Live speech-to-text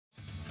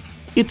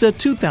It's a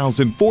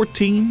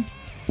 2014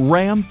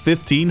 Ram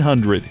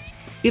 1500.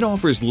 It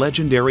offers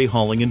legendary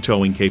hauling and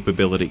towing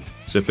capability,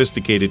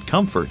 sophisticated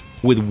comfort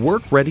with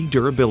work-ready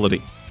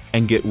durability,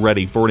 and get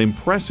ready for an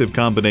impressive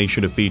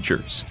combination of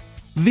features.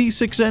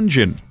 V6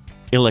 engine,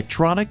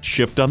 electronic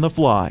shift on the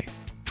fly,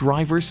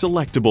 driver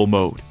selectable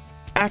mode,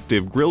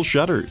 active grille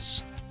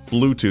shutters,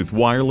 Bluetooth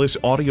wireless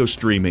audio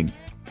streaming,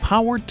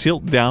 power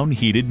tilt-down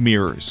heated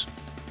mirrors,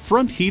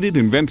 front heated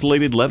and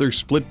ventilated leather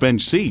split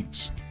bench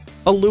seats,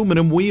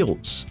 aluminum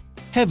wheels,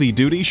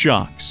 heavy-duty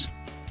shocks,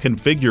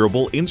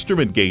 configurable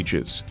instrument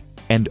gauges,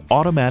 and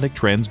automatic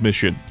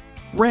transmission.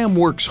 Ram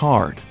works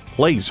hard,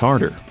 plays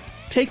harder.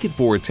 Take it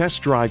for a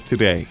test drive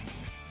today.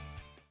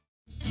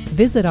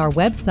 Visit our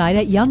website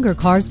at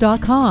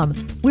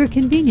youngercars.com. We're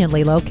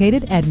conveniently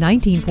located at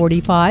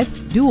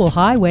 1945 Dual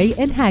Highway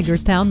in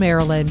Hagerstown,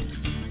 Maryland.